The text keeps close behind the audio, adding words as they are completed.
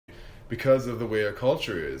because of the way our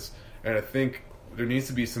culture is. And I think there needs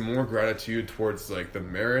to be some more gratitude towards like the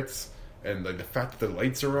merits and like the fact that the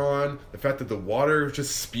lights are on, the fact that the water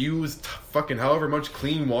just spews fucking however much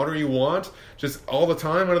clean water you want, just all the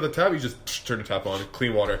time out of the tap. You just turn the tap on,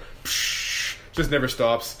 clean water, just never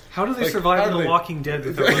stops. How do they survive in The Walking Dead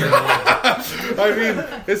without I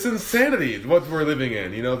mean, it's insanity what we're living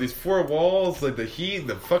in. You know, these four walls, like the heat,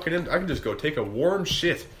 the fucking. I can just go take a warm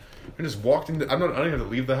shit and just walk into. I don't even have to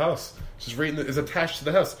leave the house. It's just it's attached to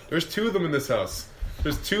the house. There's two of them in this house.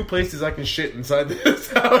 There's two places I can shit inside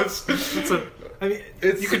this house.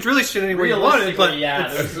 You could really shit anywhere you want, but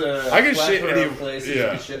I can shit anywhere. Places you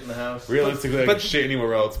can shit in the house. Realistically, I can shit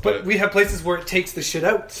anywhere else. But we have places where it takes the shit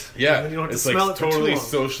out. Yeah, you don't have to it's smell like it for totally too long.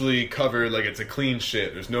 socially covered. Like it's a clean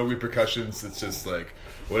shit. There's no repercussions. It's just like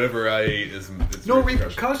whatever I ate is no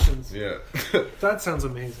repercussions. Yeah, that sounds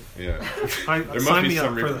amazing. Yeah, there must be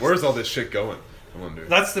some. Where's all this shit going? I wonder.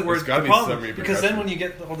 That's the word. There's gotta be some because then when you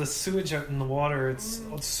get all the sewage out in the water, it's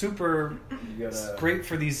super great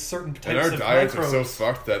for these certain types of microbes. And our diets are so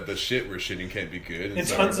fucked that the shit we're shitting can't be good. And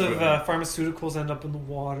tons of pharmaceuticals end up in the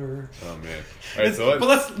water. Oh man! All right,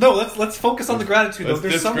 so let's focus on the gratitude though.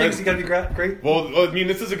 There's some things you got to be great. Well, I mean,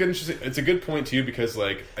 this is a good. It's a good point too because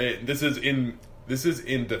like this is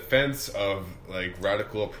in defense of like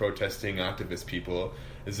radical protesting activist people.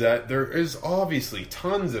 Is that there is obviously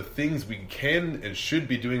tons of things we can and should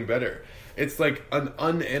be doing better. It's like an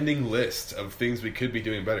unending list of things we could be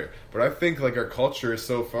doing better. But I think like our culture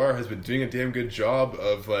so far has been doing a damn good job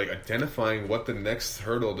of like identifying what the next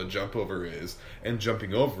hurdle to jump over is and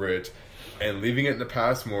jumping over it and leaving it in the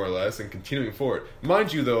past more or less and continuing forward.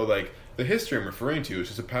 Mind you though, like the history I'm referring to is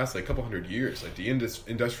just the past like couple hundred years. Like the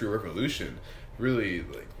Industrial Revolution, really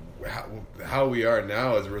like how we are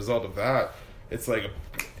now as a result of that. It's like,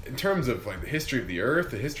 in terms of like the history of the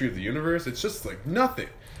Earth, the history of the universe, it's just like nothing.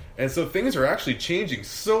 And so things are actually changing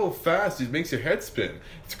so fast, it makes your head spin.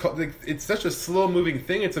 It's such a slow-moving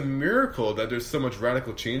thing. It's a miracle that there's so much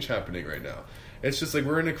radical change happening right now. It's just like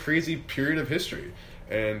we're in a crazy period of history.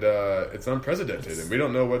 And it's unprecedented, and we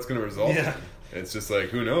don't know what's going to result in. It's just like,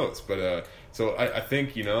 who knows? But so I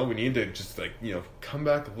think, you know, we need to just like, you know, come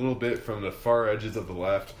back a little bit from the far edges of the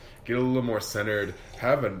left, get a little more centered,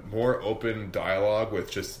 have a more open dialogue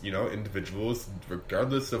with just, you know, individuals,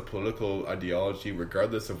 regardless of political ideology,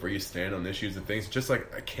 regardless of where you stand on issues and things, just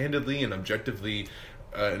like candidly and objectively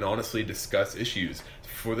and honestly discuss issues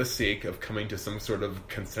for the sake of coming to some sort of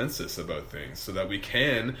consensus about things so that we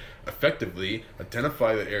can effectively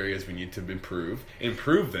identify the areas we need to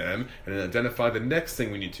improve them, and then identify the next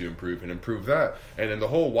thing we need to improve and improve that. And then the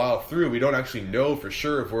whole while through, we don't actually know for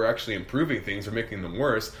sure if we're actually improving things or making them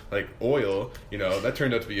worse. Like oil, you know, that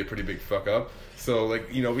turned out to be a pretty big fuck up. So,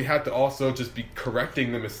 like, you know, we have to also just be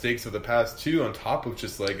correcting the mistakes of the past too, on top of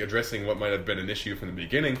just like addressing what might have been an issue from the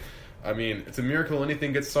beginning. I mean, it's a miracle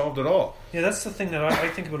anything gets solved at all. Yeah, that's the thing that I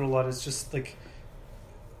think about a lot is just like,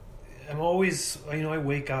 I'm always, you know, I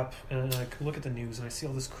wake up and I look at the news and I see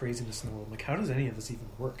all this craziness in the world. I'm like, how does any of this even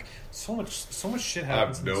work? So much shit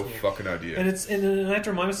happens. I have no fucking idea. And and I have to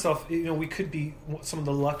remind myself, you know, we could be some of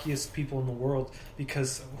the luckiest people in the world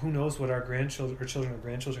because who knows what our grandchildren or children or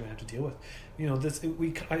grandchildren are going to have to deal with. You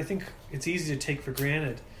know, I think it's easy to take for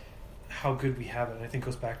granted how good we have it. And I think it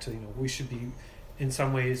goes back to, you know, we should be in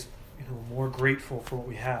some ways, you know, more grateful for what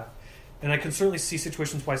we have. And I can certainly see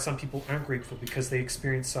situations why some people aren't grateful because they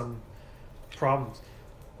experience some problems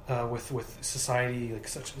with society, like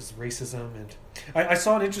such as racism. And I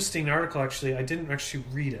saw an interesting article, actually. I didn't actually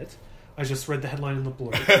read it. I just read the headline in the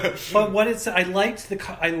blurb. But what it said, I liked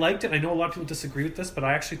it. I know a lot of people disagree with this, but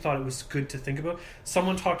I actually thought it was good to think about.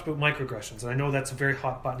 Someone talked about microaggressions, and I know that's a very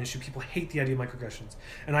hot button issue. People hate the idea of microaggressions,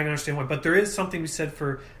 and I can understand why. But there is something we said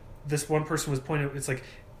for this one person was pointing out.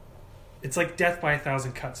 It's like death by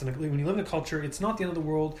 1,000 cuts. And when you live in a culture, it's not the end of the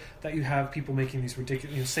world that you have people making these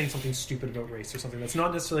ridiculous, you know, saying something stupid about race or something that's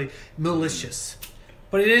not necessarily malicious,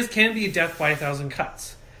 but it can be a death by 1,000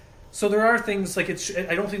 cuts. So there are things like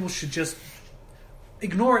I don't think we should just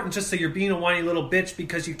ignore it and just say you're being a whiny little bitch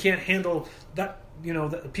because you can't handle that, you know,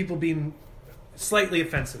 that people being slightly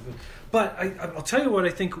offensive. But I'll tell you what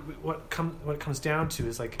I think. What it comes down to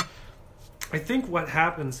is like, I think what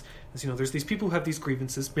happens is, you know, there's these people who have these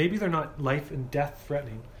grievances. Maybe they're not life and death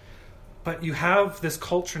threatening, but you have this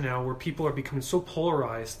culture now where people are becoming so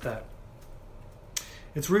polarized that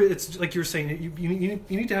it's like you were saying, you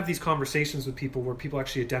need to have these conversations with people where people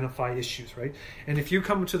actually identify issues, right? And if you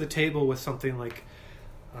come to the table with something like,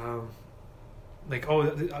 like, oh,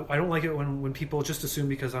 I don't like it when people just assume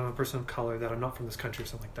because I'm a person of color that I'm not from this country or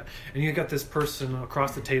something like that. And you got this person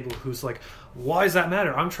across the table who's like, why does that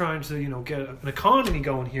matter? I'm trying to, get an economy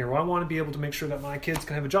going here. Well, I want to be able to make sure that my kids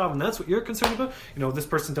can have a job, and that's what you're concerned about. This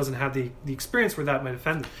person doesn't have the experience where that might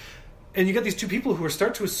offend them. And you get these two people who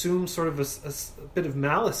start to assume sort of a bit of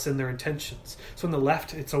malice in their intentions. So on the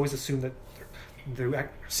left, it's always assumed that they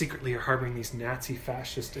secretly are harboring these Nazi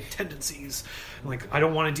fascist tendencies. Like, I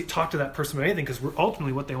don't want to talk to that person about anything, because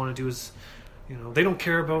ultimately what they want to do is, they don't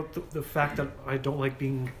care about the fact that I don't like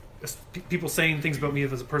being people saying things about me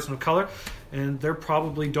as a person of color, and they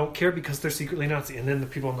probably don't care because they're secretly Nazi. And then the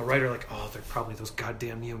people on the right are like, oh, they're probably those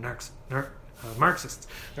goddamn Marxists.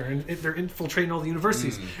 They're infiltrating all the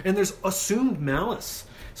universities, and there's assumed malice.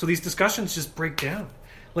 So these discussions just break down.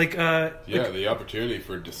 The opportunity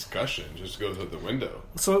for discussion just goes out the window.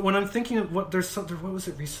 So when I'm thinking of what was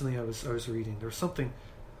it recently I was reading? There was something.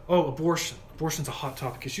 Oh, abortion. Abortion's a hot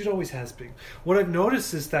topic. It always has been. What I've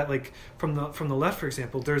noticed is that, like, from the left, for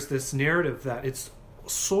example, there's this narrative that it's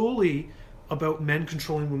solely about men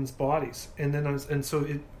controlling women's bodies,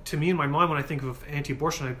 to me, in my mind, when I think of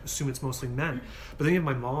anti-abortion, I assume it's mostly men. But then you have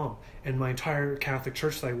my mom and my entire Catholic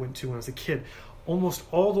church that I went to when I was a kid. I'm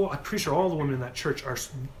pretty sure all the women in that church are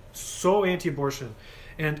so anti-abortion,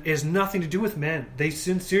 and it has nothing to do with men. They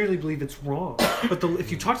sincerely believe it's wrong. But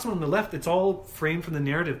if you talk to someone on the left, it's all framed from the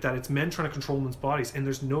narrative that it's men trying to control women's bodies, and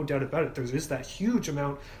there's no doubt about it. There is that huge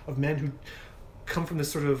amount of men who come from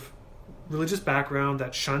this sort of religious background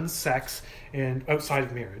that shuns sex and outside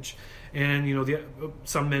of marriage. And,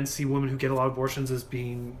 some men see women who get a lot of abortions as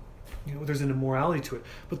being, there's an immorality to it.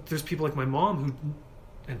 But there's people like my mom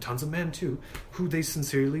and tons of men too, who they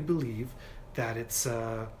sincerely believe that it's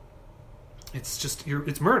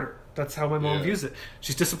murder. That's how my mom views it.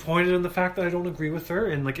 She's disappointed in the fact that I don't agree with her,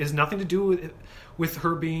 and, like, it has nothing to do with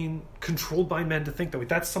her being controlled by men to think that way.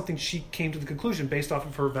 That's something she came to the conclusion based off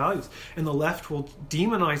of her values. And the left will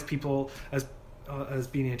demonize people as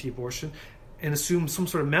being anti-abortion and assume some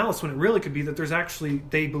sort of malice, when it really could be that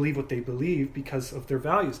they believe what they believe because of their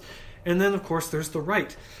values. And then, of course, there's the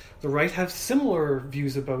right. The right have similar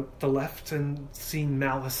views about the left and seeing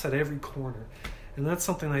malice at every corner. And that's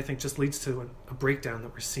something that I think just leads to a breakdown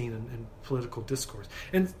that we're seeing in political discourse.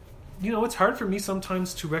 And, it's hard for me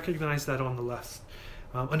sometimes to recognize that on the left.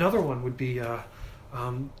 Another one would be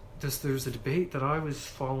there's a debate that I was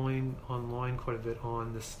following online quite a bit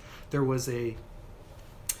on this. There was a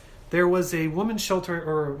women's shelter,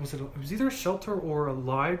 or it was either a shelter or a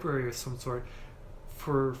library of some sort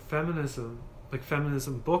for feminism, like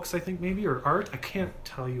feminism books, I think, maybe, or art. I can't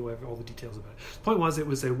tell you all the details about it. The point was, it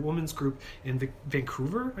was a women's group in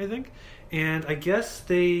Vancouver, I think, and I guess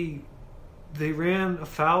they ran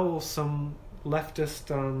afoul of some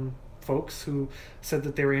leftist folks who said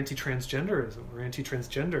that they were anti-transgenderism or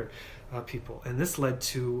anti-transgender people, and this led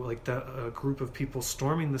to, like, a group of people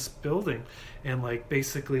storming this building and, like,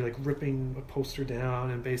 basically, like, ripping a poster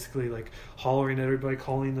down and basically, like, hollering at everybody,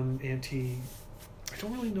 calling them anti. I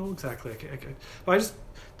don't really know exactly. But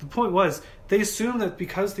the point was, they assumed that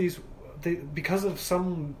because of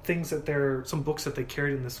some books that they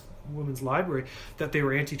carried in this women's library, that they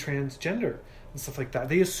were anti-transgender and stuff like that.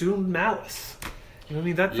 They assumed malice. You know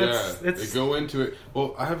what I mean? They go into it.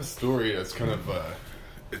 Well, I have a story that's kind of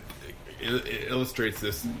it illustrates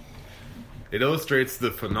this. It illustrates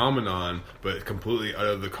the phenomenon, but completely out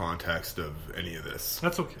of the context of any of this.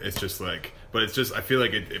 That's okay. It's just like, but it's just, I feel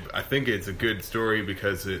like I think it's a good story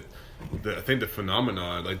because I think the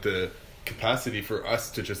phenomenon, like the capacity for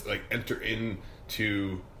us to just, like, enter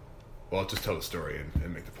into, well, I'll just tell the story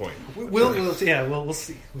and make the point. We'll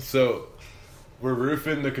see. So, we're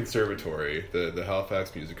roofing the conservatory, the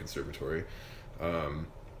Halifax Music Conservatory.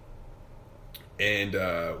 And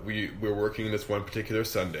we're working this one particular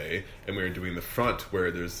Sunday, and we were doing the front where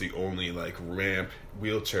there's the only, like, ramp,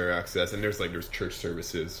 wheelchair access, and there's church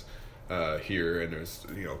services here, and there's,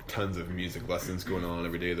 tons of music lessons going on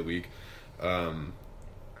every day of the week.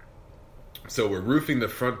 So we're roofing the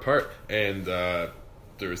front part, and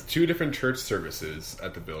there's 2 different church services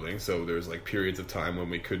at the building. So there's, like, periods of time when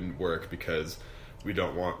we couldn't work because we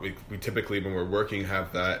typically, when we're working,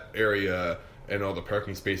 have that area and all the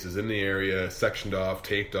parking spaces in the area sectioned off,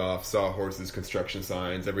 taped off, sawhorses, construction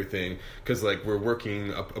signs, everything. Because, like, we're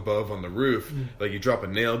working up above on the roof. Like, you drop a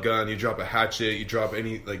nail gun, you drop a hatchet, you drop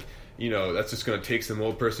any, like, that's just going to take some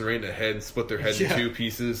old person right in the head and split their head in 2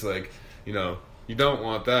 pieces. Like, you don't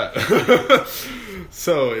want that.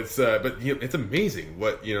 So it's, but it's amazing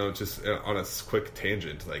what, just on a quick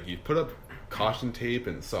tangent, like, you put up caution tape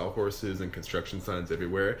and sawhorses and construction signs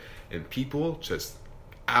everywhere, and people just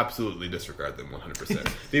absolutely disregard them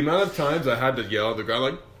 100%. The amount of times I had to yell at the ground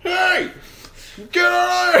like, "Hey, get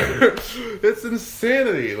out of here!" It's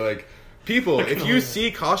insanity. Like, people, if you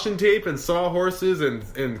see caution tape and sawhorses and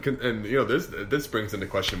you know, this brings into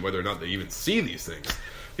question whether or not they even see these things.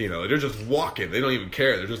 You know, they're just walking. They don't even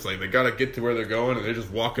care. They're just like, they gotta get to where they're going, and they're just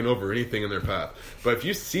walking over anything in their path. But if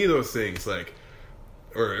you see those things, like,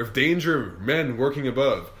 or if danger men working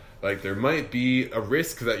above, like, there might be a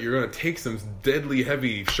risk that you're gonna take some deadly,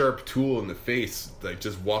 heavy, sharp tool in the face, like,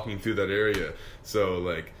 just walking through that area. So,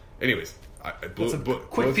 like, anyways,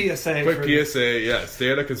 quick PSA. Quick PSA, yeah. Stay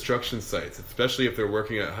out of construction sites, especially if they're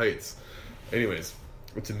working at heights. Anyways,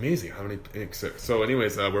 it's amazing how many. So,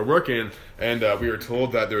 anyways, we're working, and we were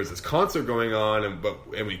told that there was this concert going on, and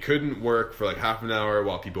we couldn't work for like half an hour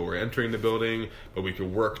while people were entering the building, but we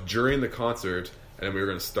could work during the concert, and then we were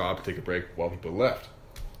going to stop and take a break while people left.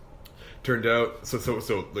 Turned out, so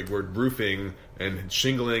like, we're roofing and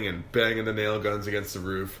shingling and banging the nail guns against the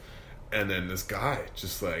roof, and then this guy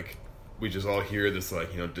just like, we just all hear this,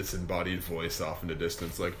 like, you know, disembodied voice off in the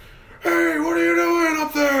distance, like, "Hey, what are you doing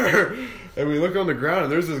up there?" And we look on the ground,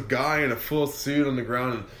 and there's this guy in a full suit on the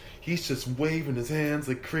ground, and he's just waving his hands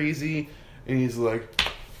like crazy, and he's like,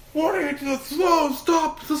 "What are you doing?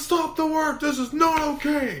 Stop the work. This is not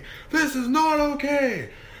okay. This is not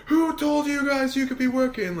okay. Who told you guys you could be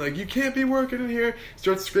working? Like, you can't be working in here." He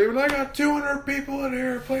starts screaming, "I got 200 people in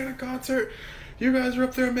here playing a concert. You guys are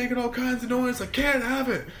up there making all kinds of noise. I can't have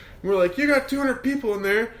it." And we're like, "You got 200 people in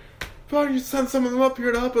there. Why don't you send some of them up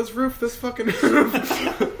here to help us roof this fucking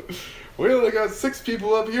We only got 6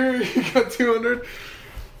 people up here. You got 200.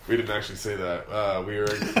 We didn't actually say that.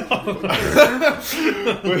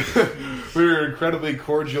 We were incredibly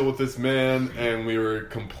cordial with this man, and we were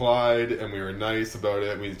complied, and we were nice about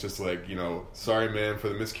it. We just, like, you know, "Sorry, man, for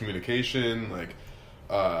the miscommunication." Like,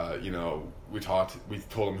 you know, we told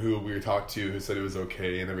him who we talked to, who said it was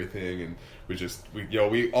okay and everything, and we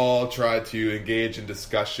all tried to engage in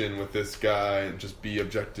discussion with this guy and just be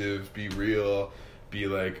objective, be real, be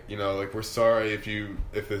like, you know, like, "We're sorry if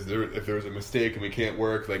there was a mistake and we can't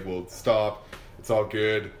work, like, we'll stop. It's all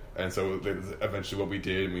good." And so eventually what we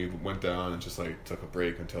did, and we went down and just, like, took a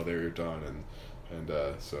break until they were done, and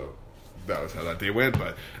so that was how that day went.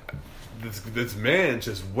 But this man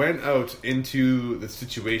just went out into the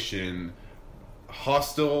situation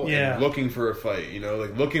hostile and looking for a fight, you know,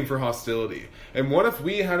 like, looking for hostility. And what if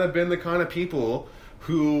we had been the kind of people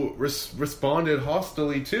who responded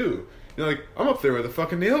hostilely too? You know, like, I'm up there with a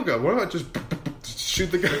fucking nail gun. Why not just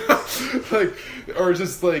shoot the guy? Like, or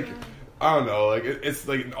just, like, I don't know. Like, it's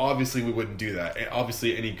like, obviously we wouldn't do that. And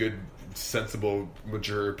obviously any good, sensible,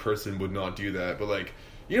 mature person would not do that. But, like,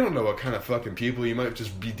 you don't know what kind of fucking people you might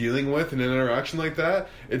just be dealing with in an interaction like that.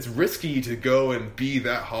 It's risky to go and be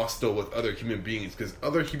that hostile with other human beings, because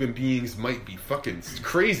other human beings might be fucking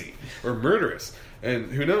crazy or murderous,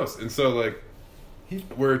 and who knows. And so, like,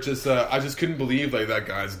 we're just I just couldn't believe, like, that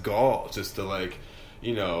guy's gall just to, like,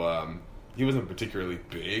 you know, he wasn't particularly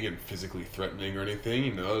big and physically threatening or anything,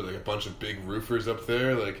 you know, like a bunch of big roofers up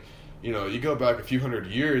there. Like, you know, you go back a few hundred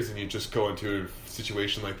years and you just go into a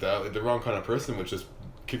situation like that, like, the wrong kind of person would just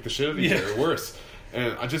kick the shit out of you, or worse.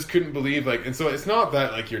 And I just couldn't believe, like, and so it's not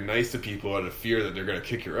that, like, you're nice to people out of fear that they're going to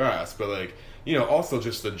kick your ass, but, like, you know, also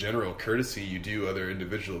just the general courtesy you do other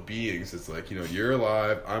individual beings. It's like, you know, you're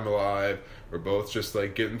alive, I'm alive, we're both just,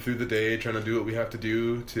 like, getting through the day, trying to do what we have to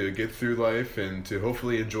do to get through life and to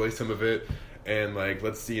hopefully enjoy some of it. And, like,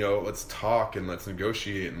 let's talk and let's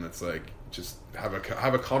negotiate and let's, like, just have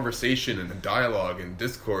a conversation and a dialogue and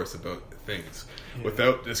discourse about things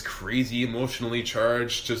without this crazy, emotionally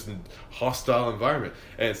charged, just hostile environment.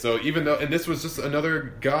 And so even though, and this was just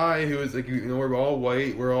another guy who was like, you know, we're all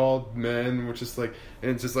white, we're all men, we're just like,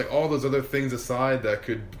 and it's just like all those other things aside that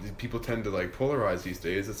people tend to, like, polarize these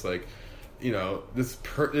days. It's like, you know, this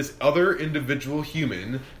other individual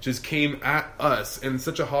human just came at us in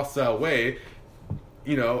such a hostile way.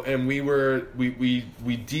 You know, and we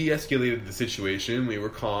de-escalated the situation. We were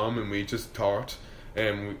calm and we just talked,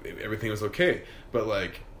 and everything was okay. But,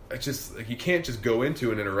 like, I just, like, you can't just go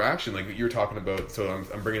into an interaction like you're talking about. So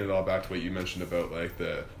I'm bringing it all back to what you mentioned about, like,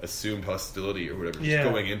 the assumed hostility or whatever. Just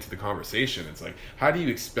going into the conversation, it's like, how do you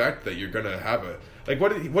expect that you're gonna have a, like,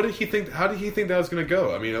 what did he think? How did he think that was gonna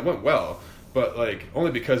go? I mean, it went well, but, like, only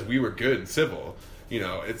because we were good and civil. You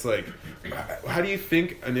know, it's like, how do you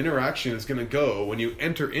think an interaction is going to go when you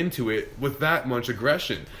enter into it with that much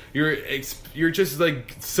aggression? You're just,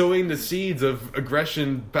 like, sowing the seeds of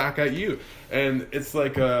aggression back at you. And it's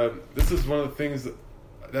like, this is one of the things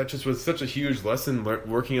that just was such a huge lesson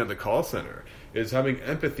working at the call center, is having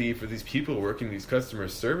empathy for these people working these customer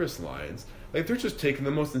service lines like they're just taking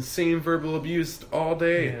the most insane verbal abuse all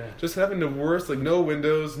day, Yeah. just having the worst, like no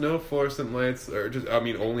windows, no fluorescent lights, or just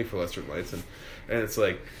only fluorescent lights, and it's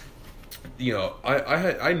like, you know,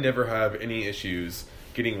 I never have any issues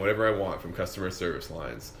getting whatever I want from customer service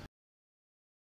lines.